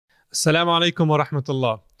Assalamu alaikum wa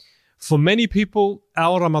rahmatullah. For many people,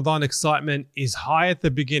 our Ramadan excitement is high at the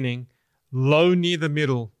beginning, low near the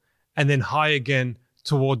middle, and then high again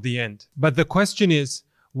toward the end. But the question is,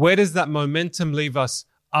 where does that momentum leave us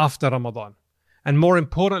after Ramadan? And more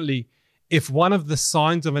importantly, if one of the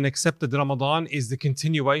signs of an accepted Ramadan is the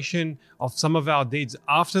continuation of some of our deeds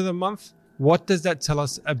after the month, what does that tell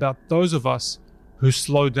us about those of us who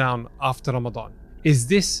slow down after Ramadan? Is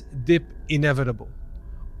this dip inevitable?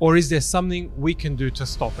 Or is there something we can do to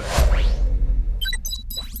stop it?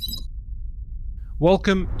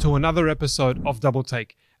 Welcome to another episode of Double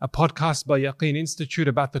Take, a podcast by Yaqeen Institute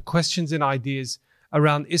about the questions and ideas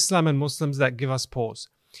around Islam and Muslims that give us pause.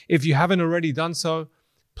 If you haven't already done so,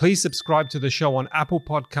 please subscribe to the show on Apple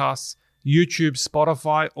Podcasts, YouTube,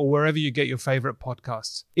 Spotify, or wherever you get your favorite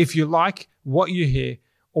podcasts. If you like what you hear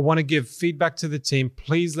or want to give feedback to the team,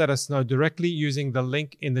 please let us know directly using the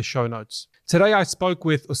link in the show notes. Today I spoke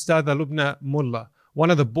with Ustadha Lubna Mullah, one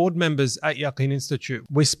of the board members at Yaqeen Institute.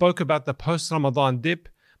 We spoke about the post-Ramadan dip,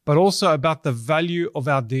 but also about the value of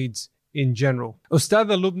our deeds in general.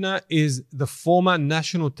 Ustadha Lubna is the former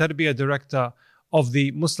National Tarbiyah Director of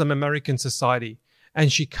the Muslim American Society,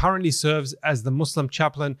 and she currently serves as the Muslim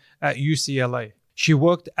chaplain at UCLA. She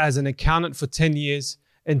worked as an accountant for 10 years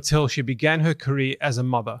until she began her career as a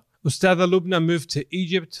mother. Ustadha Lubna moved to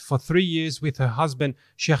Egypt for 3 years with her husband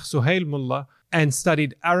Sheikh Suhail Mullah and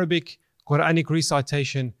studied Arabic, Quranic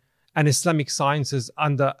recitation, and Islamic sciences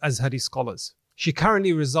under Azhari scholars. She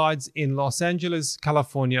currently resides in Los Angeles,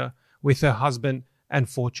 California, with her husband and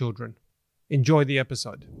 4 children. Enjoy the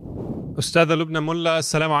episode. Ustadha Lubna Mullah,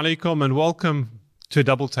 assalamu alaikum and welcome to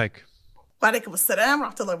Double Take. Wa alaikum assalam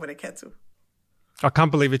wa rahmatullahi wa barakatuh. I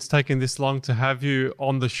can't believe it's taken this long to have you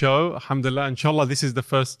on the show. Alhamdulillah, inshallah, this is the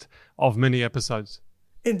first of many episodes.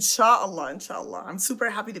 Inshallah, inshallah. I'm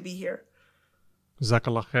super happy to be here.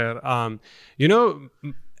 Jazakallah khair.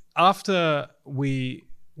 After we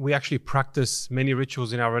actually practice many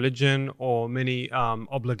rituals in our religion or many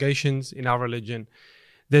obligations in our religion,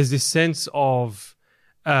 there's this sense of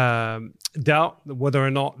doubt whether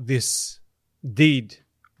or not this deed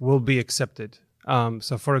will be accepted.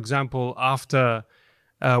 So for example, after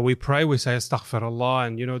we pray, we say astaghfirullah,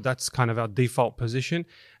 and that's kind of our default position.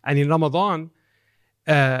 And in Ramadan,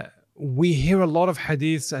 we hear a lot of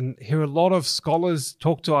hadiths and hear a lot of scholars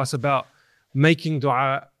talk to us about making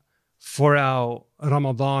dua for our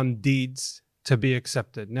Ramadan deeds to be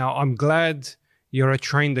accepted. Now, I'm glad you're a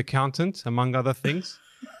trained accountant, among other things,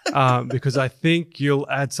 because I think you'll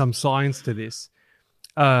add some science to this.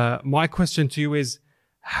 My question to you is,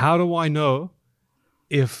 how do I know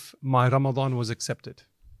if my Ramadan was accepted?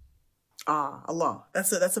 Allah.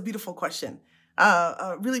 That's a beautiful question.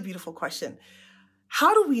 A really beautiful question.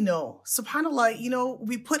 How do we know? SubhanAllah,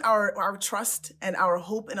 we put our trust and our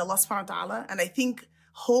hope in Allah subhanahu wa ta'ala. And I think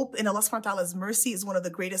hope in Allah subhanahu wa ta'ala's mercy is one of the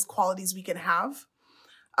greatest qualities we can have.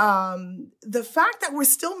 The fact that we're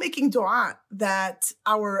still making dua, that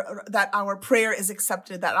our prayer is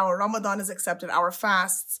accepted, that our Ramadan is accepted, our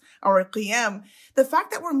fasts, our qiyam, the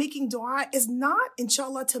fact that we're making dua is not,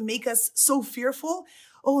 inshallah, to make us so fearful.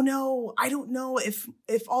 Oh no, I don't know if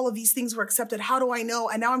all of these things were accepted. How do I know?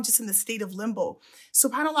 And now I'm just in the state of limbo.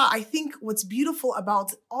 SubhanAllah, I think what's beautiful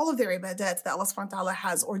about all of the ibadat that Allah subhanahu wa ta'ala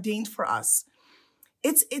has ordained for us,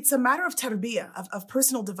 it's a matter of tarbiyah, of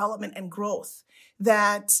personal development and growth,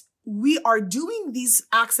 that we are doing these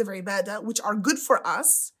acts of ibadah, which are good for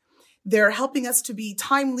us. They're helping us to be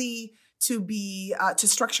timely, to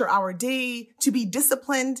structure our day, to be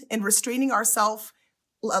disciplined in restraining ourselves,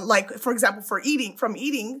 like, for example, from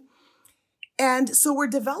eating. And so we're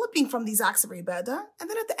developing from these acts of ibadah. And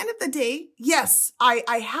then at the end of the day, yes,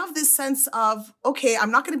 I have this sense of, okay,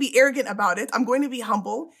 I'm not going to be arrogant about it. I'm going to be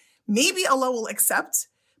humble. Maybe Allah will accept,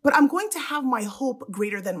 but I'm going to have my hope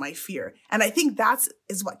greater than my fear. And I think that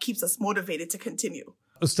is what keeps us motivated to continue.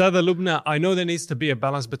 Ustadha Lubna, I know there needs to be a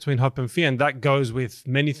balance between hope and fear, and that goes with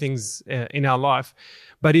many things in our life.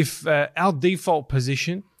 But if our default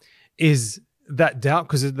position is that doubt,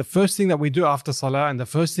 because the first thing that we do after Salah and the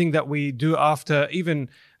first thing that we do after even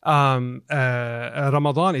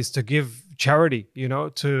Ramadan is to give charity,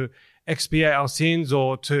 to expiate our sins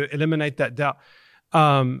or to eliminate that doubt.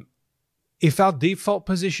 If our default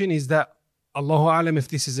position is that Allahu Alam, if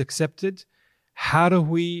this is accepted, how do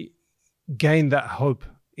we gain that hope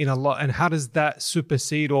in Allah? And how does that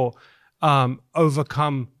supersede or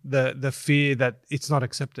overcome the fear that it's not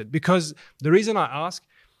accepted? Because the reason I ask,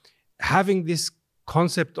 having this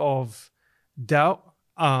concept of doubt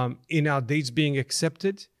in our deeds being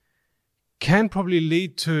accepted can probably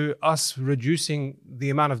lead to us reducing the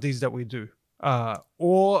amount of deeds that we do.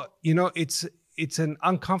 Or, it's it's an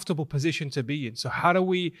uncomfortable position to be in. So how do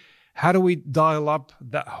we dial up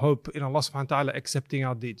that hope in Allah subhanahu wa ta'ala accepting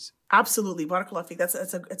our deeds? Absolutely. Barakallah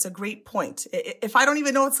fiqh. It's a great point. If I don't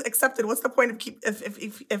even know it's accepted, what's the point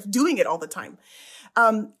of doing it all the time?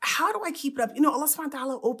 How do I keep it up? Allah subhanahu wa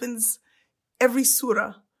ta'ala opens every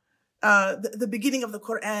surah, the beginning of the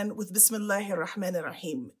Quran with Bismillahir Rahmanir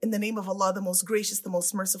Rahim, in the name of Allah, the most gracious, the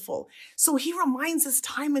most merciful. So he reminds us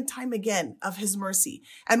time and time again of his mercy.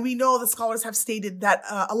 And we know the scholars have stated that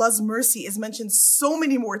Allah's mercy is mentioned so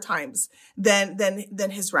many more times than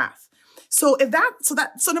his wrath. So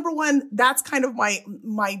number one, that's kind of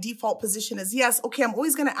my default position is, yes, okay, I'm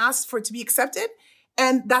always going to ask for it to be accepted.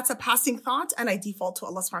 And that's a passing thought. And I default to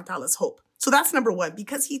Allah subhanahu wa ta'ala's hope. So that's number one,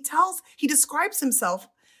 because he describes himself,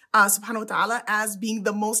 subhanahu wa ta'ala, as being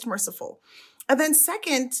the most merciful. And then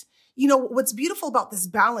second, what's beautiful about this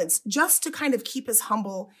balance, just to kind of keep us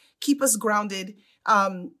humble, keep us grounded,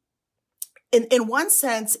 in one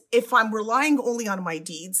sense, if I'm relying only on my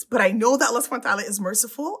deeds, but I know that Allah subhanahu wa ta'ala is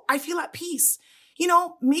merciful, I feel at peace.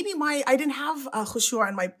 Maybe I didn't have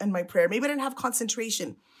khushu' in my prayer. Maybe I didn't have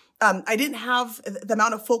concentration. I didn't have the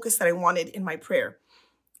amount of focus that I wanted in my prayer.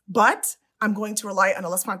 But I'm going to rely on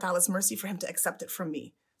Allah subhanahu wa ta'ala's mercy for him to accept it from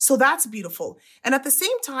me. So that's beautiful. And at the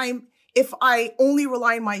same time, if I only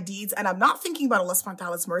rely on my deeds and I'm not thinking about Allah subhanahu wa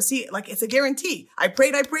ta'ala's mercy, like it's a guarantee. I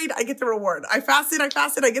prayed, I get the reward. I fasted,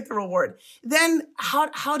 I get the reward. Then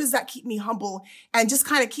how does that keep me humble and just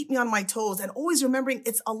kind of keep me on my toes and always remembering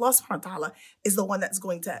it's Allah subhanahu wa ta'ala is the one that's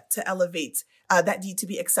going to elevate that deed to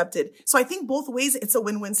be accepted. So I think both ways, it's a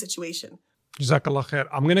win-win situation. Jazakallah khair.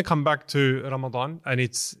 I'm going to come back to Ramadan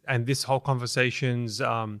and this whole conversation's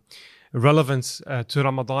relevance to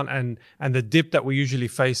Ramadan and the dip that we usually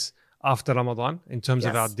face after Ramadan in terms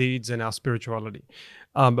of our deeds and our spirituality.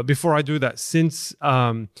 But before I do that, since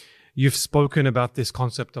you've spoken about this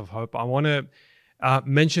concept of hope, I want to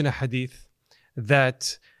mention a hadith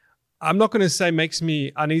that I'm not going to say makes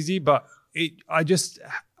me uneasy, but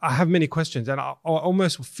I have many questions, and I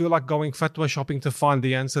almost feel like going fatwa shopping to find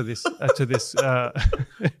the answer to this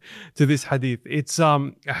hadith. It's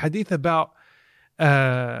a hadith about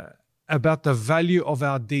the value of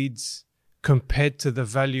our deeds compared to the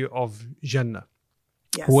value of Jannah.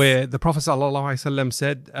 Yes. Where the Prophet ﷺ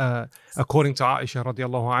said, according to Aisha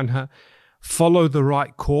radiallahu anha, follow the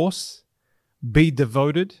right course, be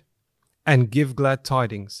devoted, and give glad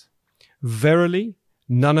tidings. Verily,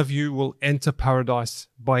 none of you will enter paradise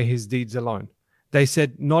by his deeds alone. They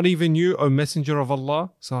said, not even you, O Messenger of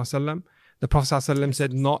Allah ﷺ. The Prophet ﷺ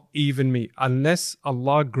said, not even me, unless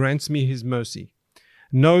Allah grants me his mercy.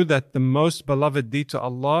 Know that the most beloved deed to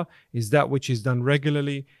Allah is that which is done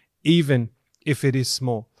regularly, even if it is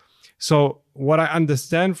small. So what I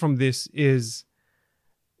understand from this is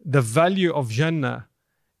the value of Jannah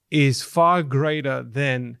is far greater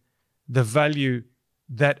than the value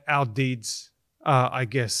that our deeds, have.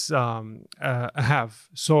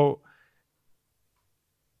 So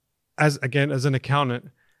as an accountant,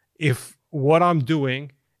 if what I'm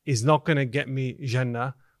doing is not going to get me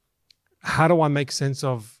Jannah, how do I make sense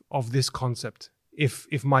of this concept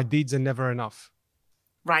if my deeds are never enough?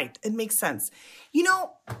 Right. It makes sense.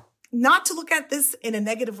 Not to look at this in a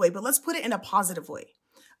negative way, but let's put it in a positive way.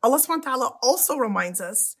 Allah subhanahu wa ta'ala also reminds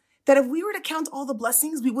us that if we were to count all the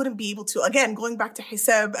blessings, we wouldn't be able to. Again, going back to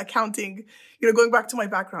hisab, accounting, going back to my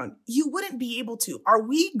background, you wouldn't be able to. Are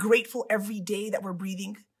we grateful every day that we're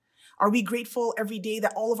breathing? Are we grateful every day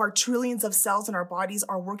that all of our trillions of cells in our bodies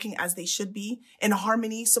are working as they should be in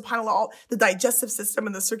harmony? SubhanAllah, all the digestive system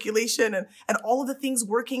and the circulation and all of the things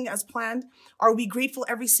working as planned. Are we grateful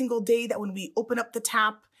every single day that when we open up the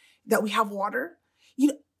tap that we have water?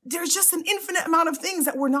 There's just an infinite amount of things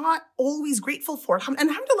that we're not always grateful for. And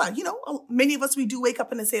alhamdulillah, many of us, we do wake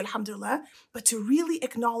up and say alhamdulillah, but to really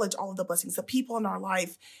acknowledge all of the blessings, the people in our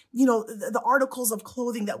life, the articles of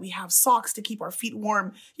clothing that we have, socks to keep our feet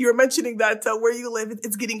warm. You were mentioning that where you live,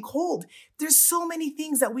 it's getting cold. There's so many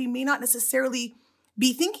things that we may not necessarily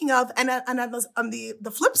be thinking of. And on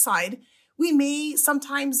the flip side, we may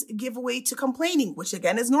sometimes give way to complaining, which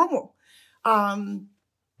again is normal.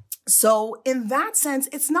 So in that sense,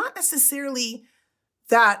 it's not necessarily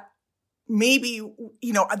that maybe,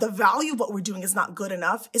 the value of what we're doing is not good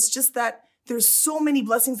enough. It's just that there's so many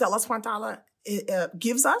blessings that Allah subhanahu wa ta'ala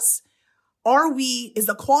gives us. Is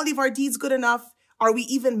the quality of our deeds good enough? Are we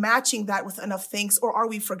even matching that with enough thanks, or are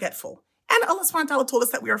we forgetful? And Allah subhanahu wa ta'ala told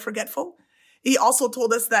us that we are forgetful. He also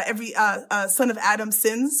told us that every son of Adam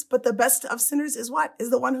sins, but the best of sinners is what?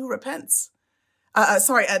 Is the one who repents.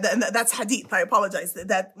 That's hadith. I apologize.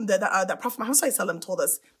 That Prophet Muhammad ﷺ told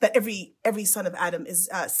us that every son of Adam is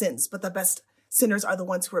sins, but the best sinners are the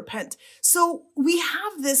ones who repent. So we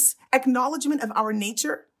have this acknowledgement of our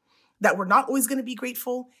nature, that we're not always going to be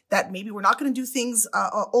grateful, that maybe we're not going to do things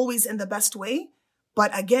always in the best way.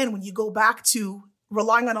 But again, when you go back to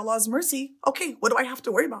relying on Allah's mercy, okay, what do I have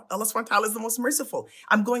to worry about? Allah subhanahu wa ta'ala is the most merciful.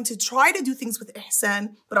 I'm going to try to do things with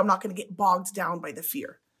ihsan, but I'm not going to get bogged down by the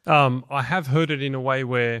fear. I have heard it in a way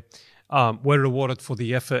where we're rewarded for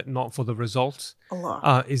the effort, not for the results.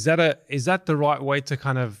 Allah. Is that the right way to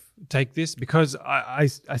kind of take this? Because I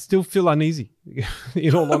still feel uneasy,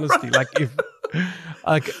 in all honesty. Like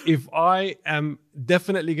if I am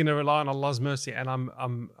definitely going to rely on Allah's mercy, and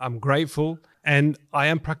I'm grateful, and I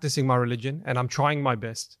am practicing my religion, and I'm trying my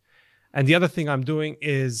best. And the other thing I'm doing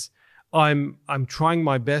is I'm trying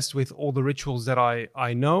my best with all the rituals that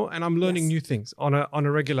I know, and I'm learning new things on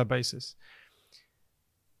a regular basis.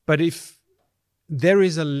 But if there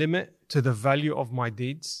is a limit to the value of my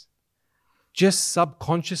deeds, just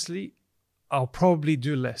subconsciously, I'll probably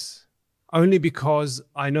do less. Only because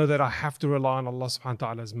I know that I have to rely on Allah subhanahu wa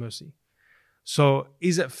ta'ala's mercy. So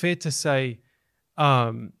is it fair to say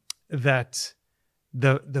that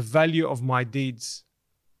the value of my deeds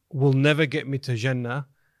will never get me to Jannah?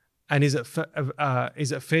 And is it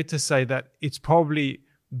fair to say that it's probably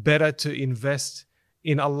better to invest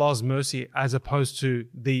in Allah's mercy as opposed to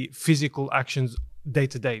the physical actions day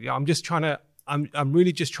to day? I'm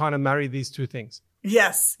really just trying to marry these two things.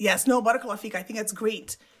 Yes. No, barakallahu feek. I think that's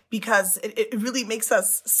great, because it really makes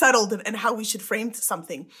us settled in how we should frame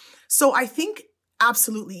something. So I think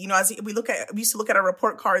absolutely, as we used to look at our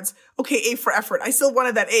report cards, okay, A for effort. I still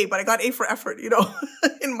wanted that A, but I got A for effort,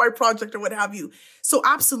 in my project or what have you. So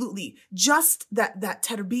absolutely, just that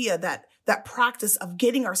tarbiyah, that practice of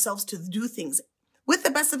getting ourselves to do things with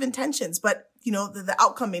the best of intentions, but, the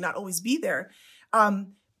outcome may not always be there.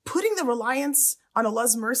 Putting the reliance on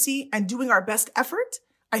Allah's mercy and doing our best effort,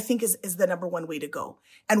 I think is the number one way to go.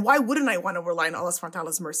 And why wouldn't I want to rely on Allah subhanahu wa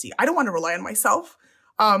ta'ala's mercy? I don't want to rely on myself.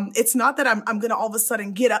 It's not that I'm going to all of a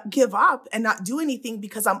sudden give up and not do anything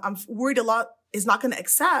because I'm worried Allah is not going to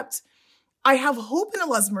accept. I have hope in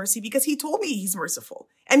Allah's mercy because He told me He's merciful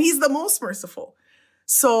and He's the most merciful.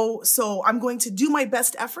 So I'm going to do my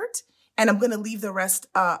best effort and I'm going to leave the rest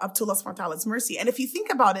up to Allah subhanahu wa ta'ala's mercy. And if you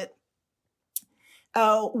think about it,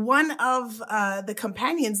 one of the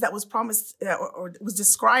companions that was promised or was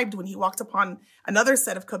described when he walked upon another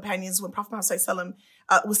set of companions when Prophet Muhammad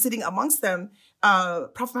was sitting amongst them,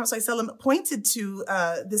 Prophet Muhammad pointed to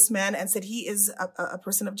this man and said he is a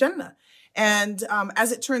person of Jannah. And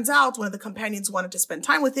as it turns out, one of the companions wanted to spend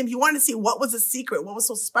time with him. He wanted to see what was the secret, what was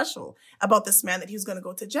so special about this man that he was going to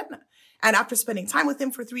go to Jannah. And after spending time with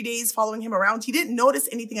him for 3 days, following him around, he didn't notice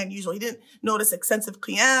anything unusual. He didn't notice extensive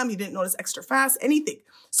qiyam. He didn't notice extra fast, anything.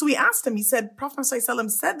 So he asked him, he said, Prophet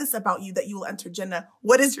Muhammad said this about you, that you will enter Jannah.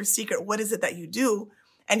 What is your secret? What is it that you do?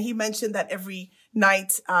 And he mentioned that every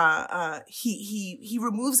night he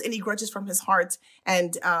removes any grudges from his heart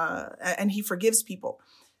and he forgives people.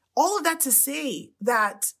 All of that to say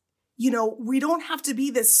that, we don't have to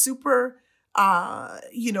be this super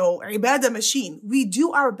ibadah machine. We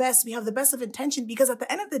do our best. We have the best of intention because at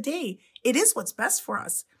the end of the day, it is what's best for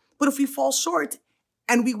us. But if we fall short,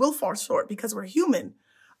 and we will fall short because we're human,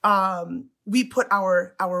 we put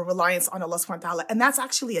our reliance on Allah subhanahu wa ta'ala. And that's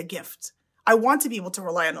actually a gift. I want to be able to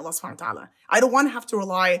rely on Allah subhanahu wa ta'ala. I don't want to have to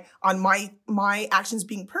rely on my actions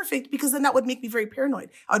being perfect because then that would make me very paranoid.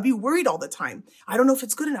 I would be worried all the time. I don't know if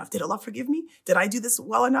it's good enough. Did Allah forgive me? Did I do this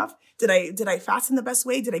well enough? Did I fast in the best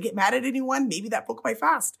way? Did I get mad at anyone? Maybe that broke my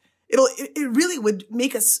fast. It really would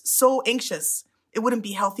make us so anxious. It wouldn't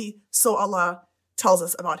be healthy. So Allah tells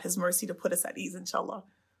us about His mercy to put us at ease, inshallah.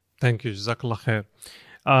 Thank you. Jazakallah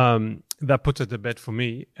khair. That puts it to bed for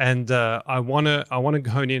me. And I wanna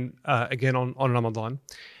hone in again on Ramadan.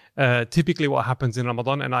 Typically what happens in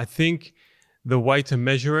Ramadan, and I think the way to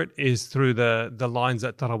measure it is through the lines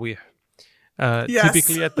at Taraweeh. Yes.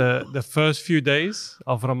 Typically at the first few days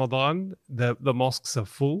of Ramadan, the mosques are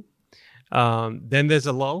full. Then there's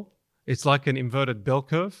a lull. It's like an inverted bell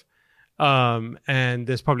curve. And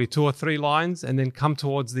there's probably 2 or 3 lines, and then come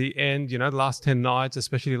towards the end, the last 10 nights,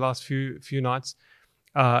 especially the last few nights,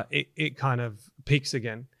 it kind of peaks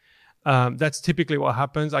again. That's typically what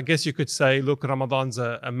happens. I guess you could say, look, Ramadan's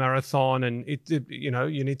a marathon, and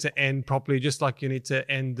you need to end properly, just like you need to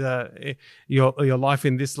end your life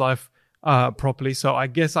in this life properly. So I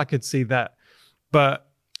guess I could see that. But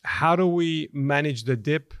how do we manage the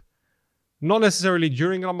dip? Not necessarily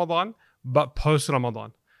during Ramadan, but post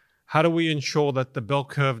Ramadan. How do we ensure that the bell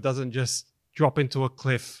curve doesn't just drop into a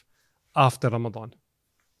cliff after Ramadan?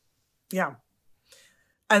 Yeah.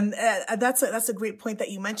 And that's a great point that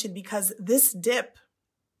you mentioned, because this dip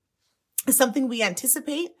is something we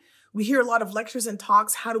anticipate. We hear a lot of lectures and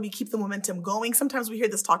talks. How do we keep the momentum going? Sometimes we hear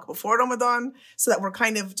this talk before Ramadan so that we're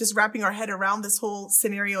kind of just wrapping our head around this whole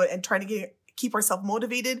scenario and trying to keep ourselves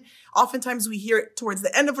motivated. Oftentimes we hear it towards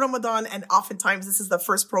the end of Ramadan, and oftentimes this is the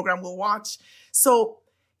first program we'll watch. So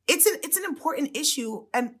it's an important issue.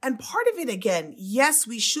 And part of it, again, yes,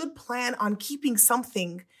 we should plan on keeping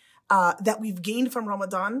something that we've gained from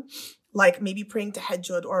Ramadan, like maybe praying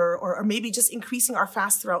tahajjud or maybe just increasing our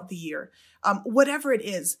fast throughout the year. Whatever it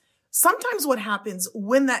is, sometimes what happens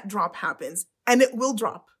when that drop happens, and it will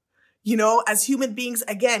drop, as human beings,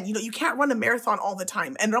 again, you can't run a marathon all the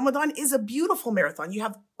time. And Ramadan is a beautiful marathon. You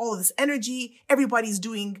have all of this energy. Everybody's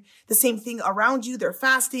doing the same thing around you. They're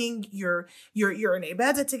fasting. You're in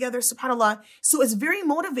ibadah together, subhanAllah. So it's very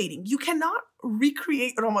motivating. You cannot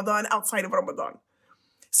recreate Ramadan outside of Ramadan.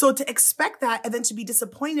 So to expect that and then to be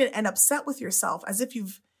disappointed and upset with yourself as if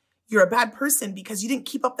you're a bad person because you didn't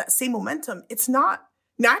keep up that same momentum, it's not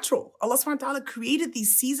natural. Allah subhanahu wa ta'ala created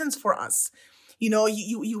these seasons for us.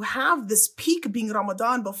 You have this peak being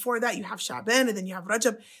Ramadan. Before that, you have Sha'ban, and then you have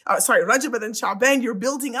Rajab, and then Sha'ban. You're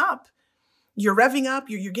building up. You're revving up.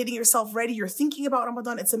 You're getting yourself ready. You're thinking about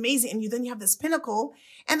Ramadan. It's amazing. And then you have this pinnacle.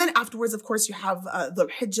 And then afterwards, of course, you have the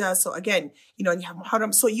Hijjah. So again, and you have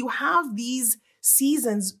Muharram. So you have these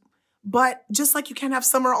seasons, but just like you can't have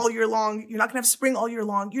summer all year long, you're not going to have spring all year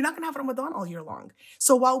long. You're not going to have Ramadan all year long.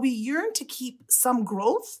 So while we yearn to keep some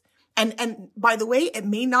growth, and by the way, it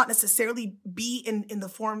may not necessarily be in the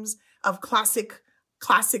forms of classic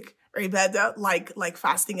ibadah like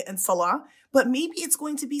fasting and salah, but maybe it's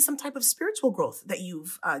going to be some type of spiritual growth that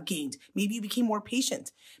you've gained. Maybe you became more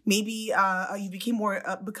patient. Maybe you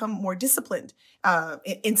become more disciplined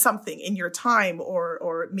in something in your time,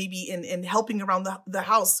 or maybe in helping around the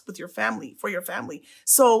house with your family, for your family.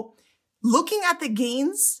 So looking at the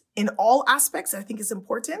gains in all aspects, I think, is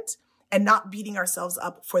important, and not beating ourselves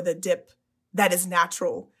up for the dip that is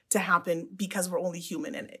natural to happen because we're only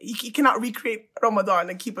human. And you cannot recreate Ramadan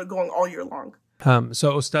and keep it going all year long.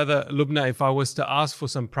 So Ustada Lubna, if I was to ask for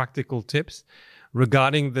some practical tips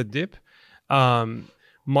regarding the dip,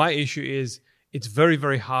 my issue is it's very,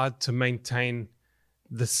 very hard to maintain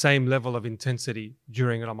the same level of intensity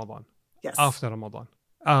during Ramadan, yes, after Ramadan.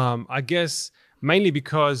 I guess mainly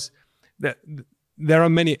because there are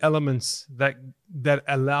many elements that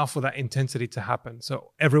allow for that intensity to happen.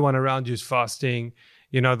 So everyone around you is fasting,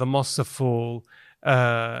 the mosques are full,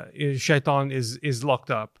 shaitan is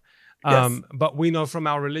locked up. Yes. But we know from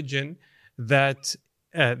our religion that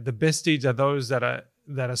the best deeds are those that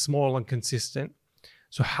are small and consistent.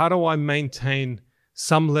 So how do I maintain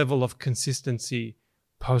some level of consistency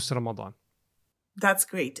post Ramadan? That's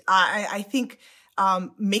great. I think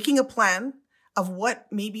making a plan of what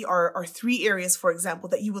maybe are 3 areas, for example,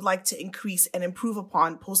 that you would like to increase and improve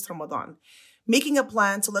upon post-Ramadan. Making a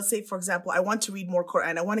plan. So let's say, for example, I want to read more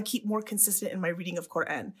Quran. I want to keep more consistent in my reading of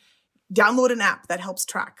Quran. Download an app that helps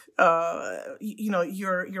track,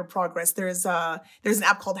 your progress. There's an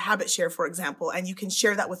app called Habit Share, for example, and you can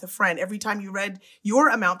share that with a friend. Every time you read your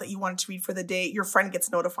amount that you wanted to read for the day, your friend gets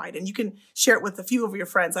notified, and you can share it with a few of your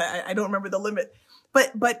friends. I don't remember the limit.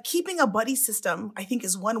 But keeping a buddy system, I think,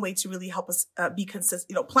 is one way to really help us be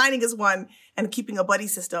consistent. Planning is one, and keeping a buddy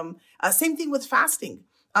system. Same thing with fasting.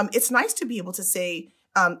 It's nice to be able to say,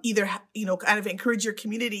 either, kind of encourage your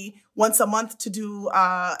community once a month to do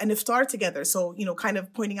an iftar together. So, kind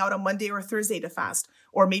of pointing out a Monday or Thursday to fast,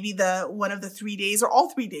 or maybe one of the 3 days or all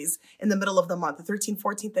 3 days in the middle of the month, the 13th,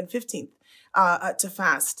 14th, and 15th. To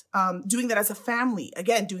fast, doing that as a family,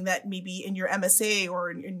 again, doing that maybe in your MSA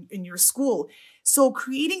or in your school. So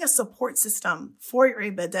creating a support system for your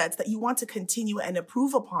ibadat that you want to continue and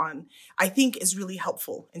improve upon, I think, is really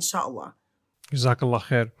helpful, inshallah. Jazakallah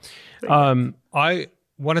khair. I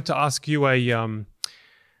wanted to ask you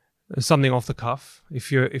something off the cuff,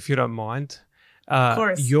 if you don't mind. Of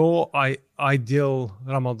course. Your ideal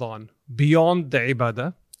Ramadan beyond the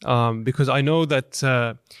ibadah, because I know that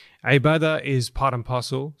ibadah is part and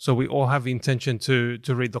parcel. So we all have intention to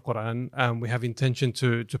read the Quran, we have intention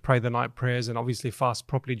to pray the night prayers, and obviously fast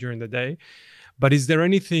properly during the day. But is there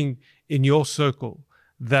anything in your circle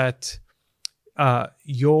that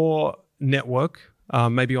your network,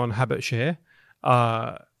 maybe on Habit Share,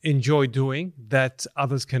 enjoy doing that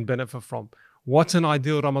others can benefit from? What's an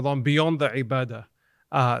ideal Ramadan beyond the ibadah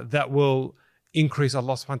that will increase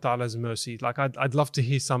Allah subhanahu wa ta'ala's mercy? Like I'd love to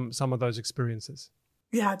hear some of those experiences.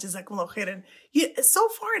 Yeah, Jazakumullah khairan. So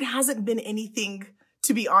far, it hasn't been anything,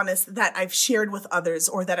 to be honest, that I've shared with others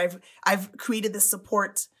or that I've created this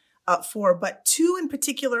support for. But 2 in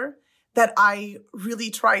particular that I really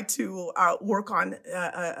try to work on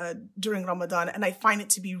during Ramadan, and I find it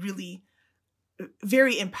to be really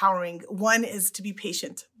very empowering. One is to be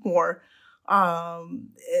patient more,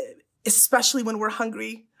 especially when we're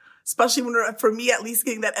hungry, especially when we're, for me at least,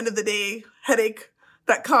 getting that end of the day headache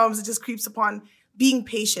that comes, it just creeps upon. Being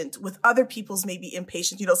patient with other people's maybe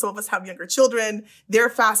impatient. Some of us have younger children, they're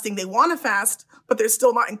fasting, they want to fast, but they're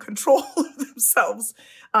still not in control of themselves.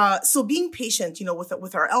 So being patient,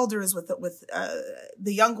 with our elders, with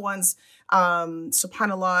the young ones,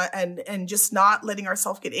 subhanAllah, and just not letting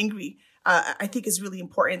ourselves get angry, I think is really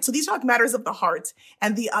important. So these are like matters of the heart.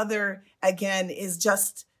 And the other, again, is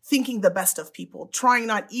just thinking the best of people, trying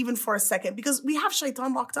not even for a second, because we have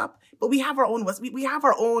shaitan locked up, but we have our own, we have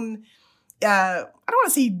our own, I don't want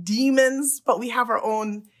to say demons, but we have our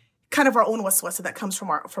own waswasa that comes from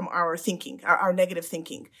our thinking, our negative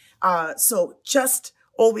thinking. So just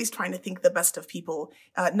always trying to think the best of people,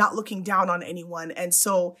 not looking down on anyone. And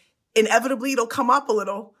so inevitably it'll come up a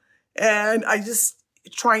little, and I just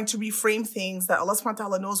trying to reframe things that Allah subhanahu wa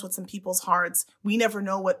ta'ala knows what's in people's hearts. We never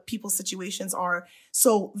know what people's situations are.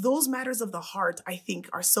 So those matters of the heart, I think,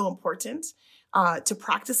 are so important to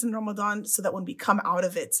practice in Ramadan, so that when we come out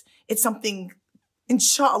of it, it's something,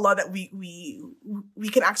 inshallah, that we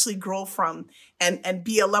can actually grow from and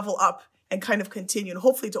be a level up and kind of continue, and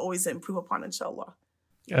hopefully to always improve upon, inshallah.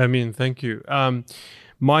 Thank you.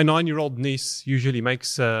 My 9-year-old niece usually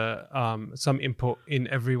makes some input in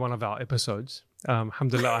every one of our episodes.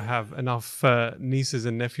 Alhamdulillah, I have enough nieces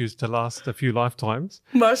and nephews to last a few lifetimes.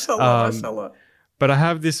 MashaAllah, MashaAllah. But I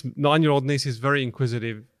have this 9-year-old niece who's very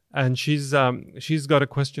inquisitive, and she's got a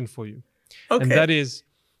question for you. Okay. And that is,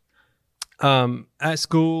 at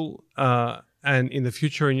school and in the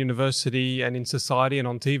future in university and in society and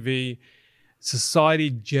on TV, society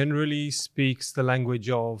generally speaks the language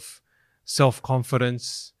of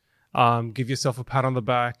self-confidence. Give yourself a pat on the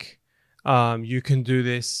back. You can do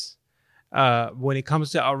this. When it comes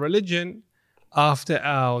to our religion, after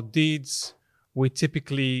our deeds, we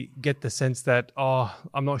typically get the sense that,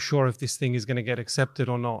 I'm not sure if this thing is going to get accepted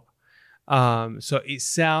or not. So it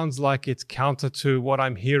sounds like it's counter to what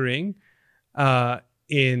I'm hearing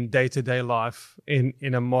in day-to-day life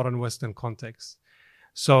in a modern Western context.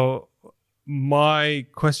 So my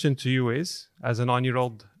question to you is, as a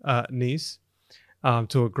 9-year-old niece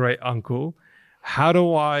to a great uncle, how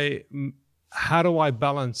do I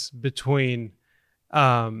balance between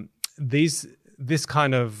this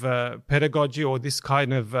kind of pedagogy or this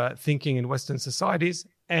kind of thinking in Western societies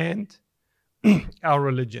and our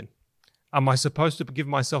religion? Am I supposed to give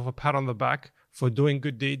myself a pat on the back for doing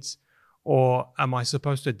good deeds, or am I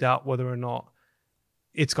supposed to doubt whether or not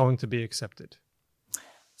it's going to be accepted?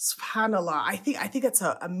 SubhanAllah, I think that's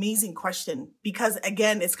an amazing question, because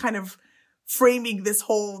again, it's kind of framing this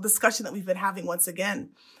whole discussion that we've been having once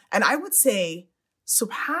again. And I would say,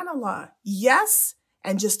 SubhanAllah, yes.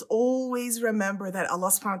 And just always remember that Allah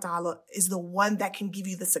subhanahu wa ta'ala is the one that can give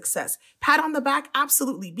you the success. Pat on the back,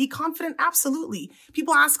 absolutely. Be confident, absolutely.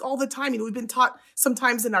 People ask all the time, we've been taught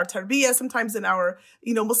sometimes in our tarbiyah, sometimes in our,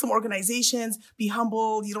 Muslim organizations, be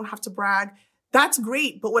humble, you don't have to brag. That's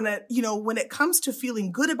great. But when it comes to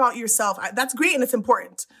feeling good about yourself, that's great. And it's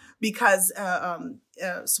important, because,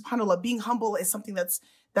 subhanAllah, being humble is something that's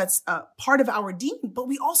part of our deen, but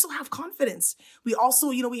we also have confidence. We also,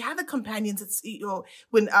 we have the companions. It's,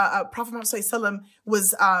 when Prophet Muhammad ﷺ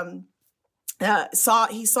was, Prophet Muhammad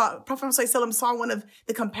ﷺ saw one of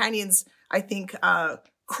the companions, I think,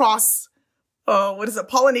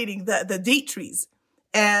 pollinating the date trees.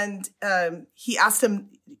 And he asked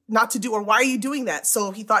him not to do, or why are you doing that?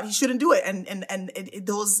 So he thought he shouldn't do it. And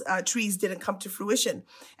those trees didn't come to fruition.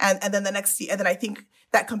 And then I think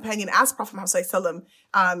that companion asked Prophet Muhammad ﷺ,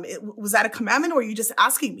 was that a commandment, or are you just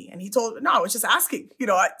asking me? And he told, no, I was just asking,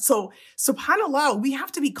 So subhanAllah, we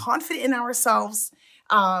have to be confident in ourselves.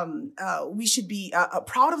 We should be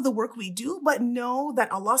proud of the work we do, but know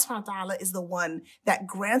that Allah subhanahu wa ta'ala is the one that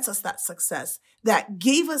grants us that success, that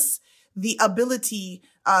gave us the ability,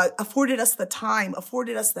 afforded us the time,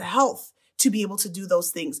 afforded us the health to be able to do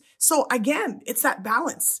those things. So again, it's that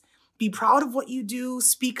balance. Be proud of what you do.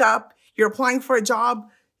 Speak up. You're applying for a job.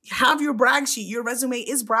 Have your brag sheet. Your resume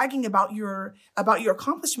is bragging about your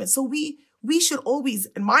accomplishments. So we should always,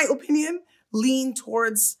 in my opinion, lean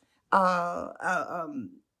towards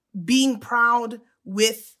being proud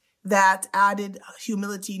with that added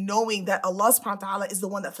humility, knowing that Allah subhanahu wa ta'ala is the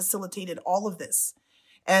one that facilitated all of this.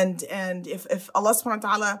 And if Allah subhanahu wa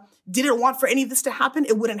ta'ala didn't want for any of this to happen,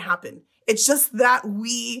 it wouldn't happen. It's just that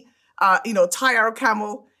we, tie our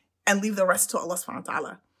camel and leave the rest to Allah subhanahu wa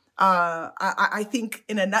ta'ala. I think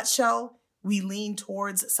in a nutshell, we lean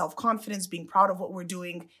towards self-confidence, being proud of what we're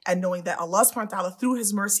doing, and knowing that Allah subhanahu wa ta'ala, through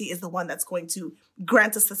his mercy, is the one that's going to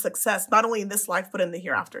grant us the success, not only in this life, but in the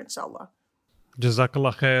hereafter, inshallah.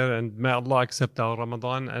 Jazakallah khair, and may Allah accept our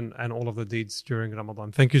Ramadan and all of the deeds during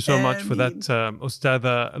Ramadan. Thank you so much for that,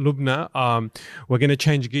 Ustadha Lubna. We're going to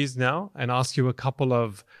change gears now and ask you a couple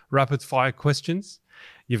of rapid fire questions.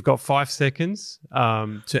 You've got 5 seconds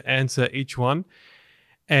to answer each one.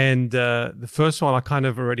 And the first one, I kind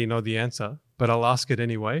of already know the answer, but I'll ask it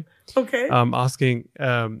anyway. Okay. I'm asking,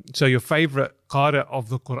 so your favorite qari of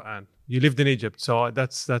the Quran. You lived in Egypt, so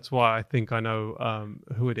that's why I think I know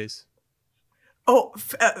who it is. Oh,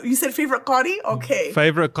 you said favorite qari? Okay.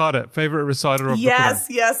 Favorite qari, favorite reciter of the Quran.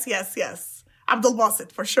 Yes. Abdul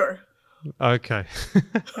Basit, for sure. Okay.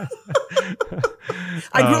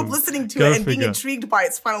 I grew up listening to it and being intrigued by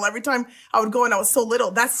it. SubhanAllah, every time I would go and I was so little,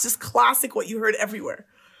 that's just classic what you heard everywhere.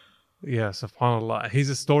 Yeah, subhanAllah. He's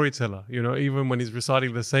a storyteller. You know, even when he's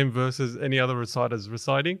reciting the same verses any other reciter's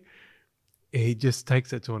reciting, he just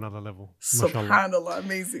takes it to another level. SubhanAllah,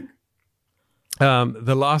 amazing.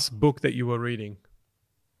 The last book that you were reading?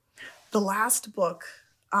 The last book,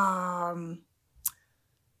 The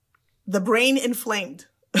Brain Inflamed.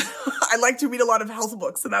 I like to read a lot of health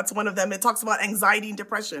books, and that's one of them. It talks about anxiety and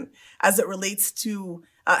depression as it relates to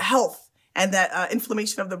health and that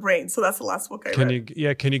inflammation of the brain. So that's the last book I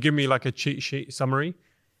read. Can you give me like a cheat sheet summary?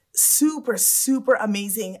 Super, super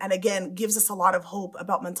amazing. And again, gives us a lot of hope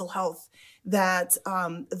about mental health, that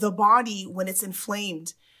the body, when it's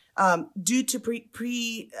inflamed, due to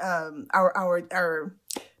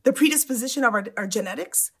the predisposition of our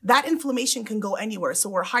genetics, that inflammation can go anywhere. So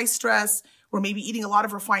we're high stress, we're maybe eating a lot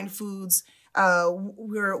of refined foods,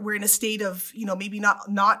 we're in a state of, maybe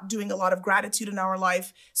not doing a lot of gratitude in our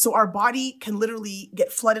life. So our body can literally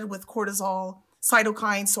get flooded with cortisol,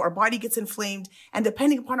 cytokines. So our body gets inflamed, and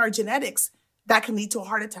depending upon our genetics, that can lead to a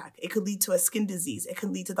heart attack. It could lead to a skin disease. It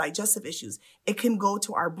can lead to digestive issues. It can go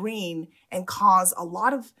to our brain and cause a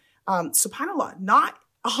lot of, subhanAllah, not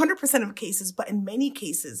 100% of cases, but in many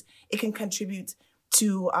cases, it can contribute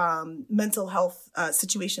to mental health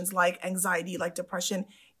situations like anxiety, like depression,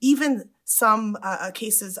 even some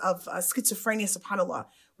cases of schizophrenia, subhanAllah,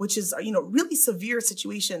 which is, really severe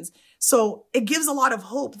situations. So it gives a lot of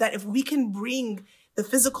hope that if we can bring the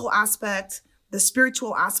physical aspect, the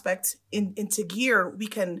spiritual aspect into gear, we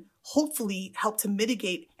can hopefully help to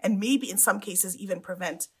mitigate and maybe in some cases even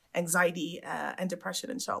prevent anxiety and depression,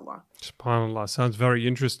 inshallah. SubhanAllah, sounds very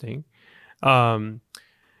interesting. The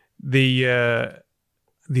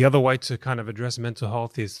other way to kind of address mental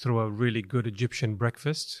health is through a really good Egyptian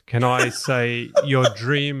breakfast. Can I say your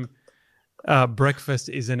dream breakfast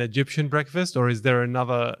is an Egyptian breakfast, or is there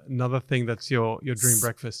another thing that's your dream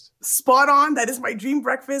breakfast? Spot on. That is my dream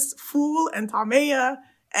breakfast. Fool and tameya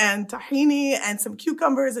and tahini and some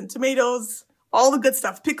cucumbers and tomatoes, all the good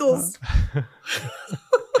stuff, pickles.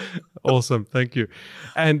 Awesome. Thank you.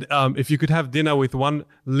 And if you could have dinner with one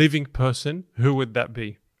living person, who would that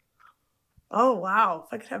be? Oh, wow.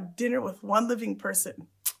 If I could have dinner with one living person.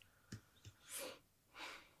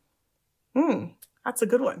 That's a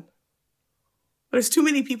good one. There's too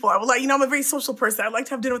many people. I would like, I'm a very social person. I'd like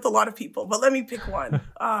to have dinner with a lot of people, but let me pick one.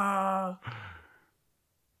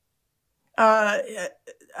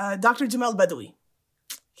 Dr. Jamal Badawi.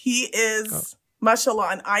 He is, mashallah,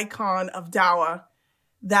 an icon of dawah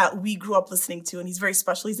that we grew up listening to, and he's very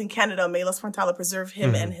special. He's in Canada. May Allah subhanahu wa ta'ala preserve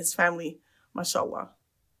him and his family, mashallah.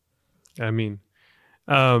 Ameen.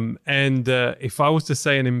 And if I was to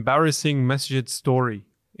say an embarrassing masjid story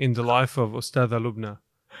in the life of Ustadha Lubna,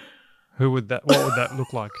 what would that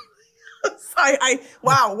look like?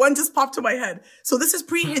 Wow, one just popped to my head. So this is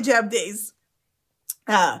pre-hijab days.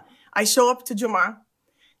 I show up to Jummah,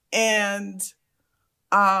 and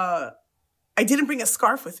I didn't bring a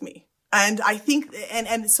scarf with me. And I think,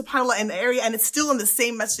 and subhanAllah, in the area, and it's still in the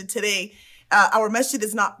same masjid today, our masjid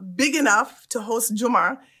is not big enough to host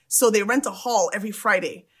Jummah, so they rent a hall every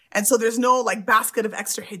Friday. And so there's no basket of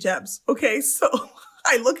extra hijabs. Okay, so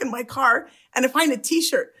I look in my car and I find a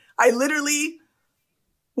t-shirt. I literally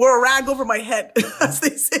wore a rag over my head, as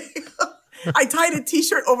they say. I tied a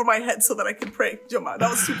t-shirt over my head so that I could pray Jummah. That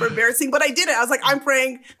was super embarrassing, but I did it. I was like, I'm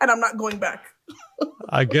praying and I'm not going back.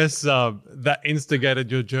 I guess that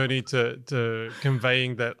instigated your journey to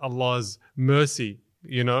conveying that Allah's mercy,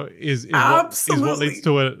 is what leads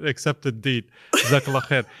to an accepted deed.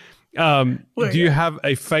 Jazakallah khair. Do you have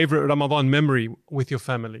a favorite Ramadan memory with your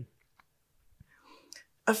family?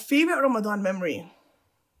 A favorite Ramadan memory?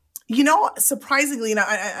 Surprisingly,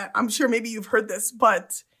 I'm sure maybe you've heard this,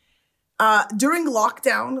 but during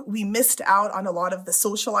lockdown, we missed out on a lot of the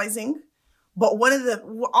socializing But one of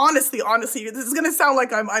the, honestly, this is going to sound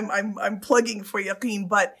like I'm plugging for Yaqeen,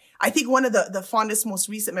 but I think one of the fondest, most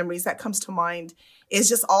recent memories that comes to mind is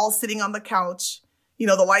just all sitting on the couch. You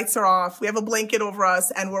know, the lights are off. We have a blanket over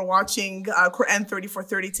us and we're watching Quran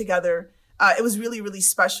 3430 together. It was really, really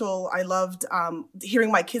special. I loved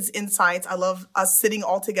hearing my kids' insights. I love us sitting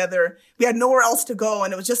all together. We had nowhere else to go,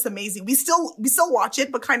 and it was just amazing. We still watch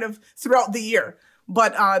it, but kind of throughout the year.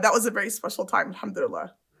 But that was a very special time,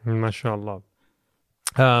 alhamdulillah. MashaAllah.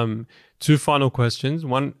 Two final questions.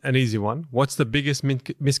 One, an easy one. What's the biggest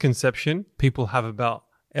misconception people have about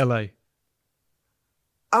LA?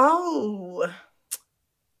 Oh,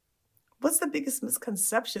 what's the biggest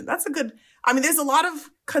misconception? That's a good, I mean, there's a lot of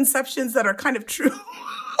conceptions that are kind of true.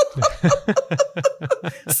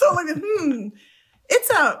 So like,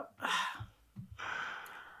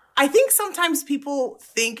 I think sometimes people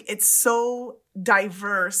think it's so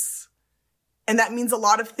diverse, and that means a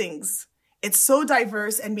lot of things. It's so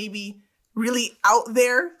diverse and maybe really out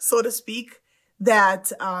there, so to speak,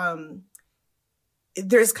 that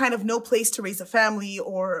there's kind of no place to raise a family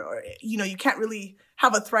or, you know, you can't really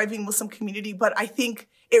have a thriving Muslim community. But I think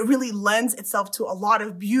it really lends itself to a lot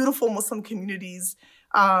of beautiful Muslim communities.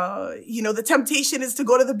 You know, the temptation is to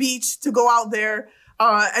go to the beach, to go out there.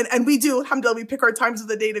 And we do, alhamdulillah, we pick our times of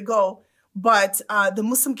the day to go. But the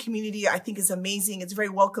Muslim community, I think, is amazing. It's very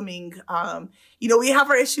welcoming. You know, we have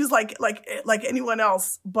our issues like anyone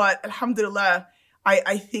else, but alhamdulillah,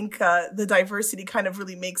 I think the diversity kind of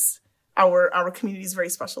really makes our communities very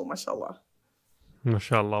special, mashallah.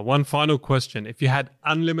 MashaAllah. One final question. If you had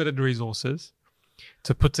unlimited resources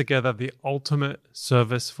to put together the ultimate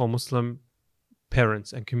service for Muslim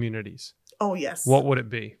parents and communities, oh yes, what would it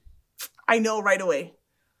be? I know right away.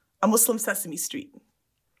 A Muslim Sesame Street.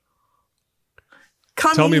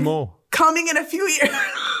 Tell me more. Coming in a few years,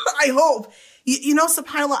 I hope. You know,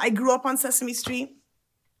 subhanAllah, I grew up on Sesame Street,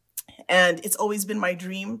 and it's always been my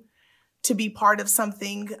dream to be part of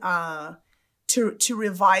something to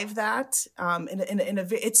revive that.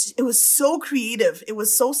 It was so creative. It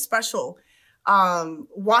was so special.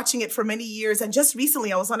 Watching it for many years, and just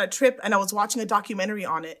recently I was on a trip and I was watching a documentary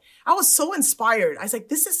on it. I was so inspired. I was like,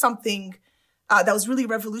 this is something that was really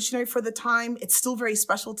revolutionary for the time. It's still very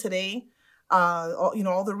special today.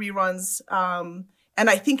 All the reruns. And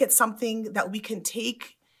I think it's something that we can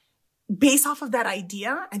take based off of that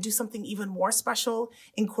idea and do something even more special,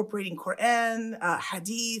 incorporating Quran,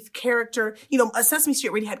 hadith, character. You know, Sesame Street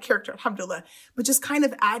already had character, alhamdulillah, but just kind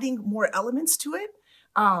of adding more elements to it.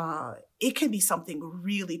 It can be something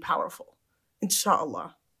really powerful,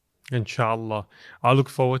 inshallah. Inshallah. I look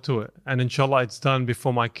forward to it. And inshallah, it's done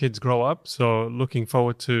before my kids grow up. So looking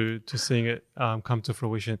forward to seeing it come to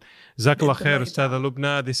fruition. Jazakallah khair, Ustadha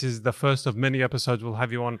Lubna. This is the first of many episodes. We'll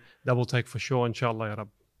have you on Double Take for sure, inshallah, ya Rab.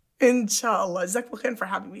 Inshallah. Jazakallah khair for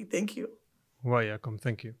having me. Thank you. Wa yakum.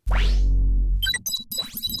 Thank you.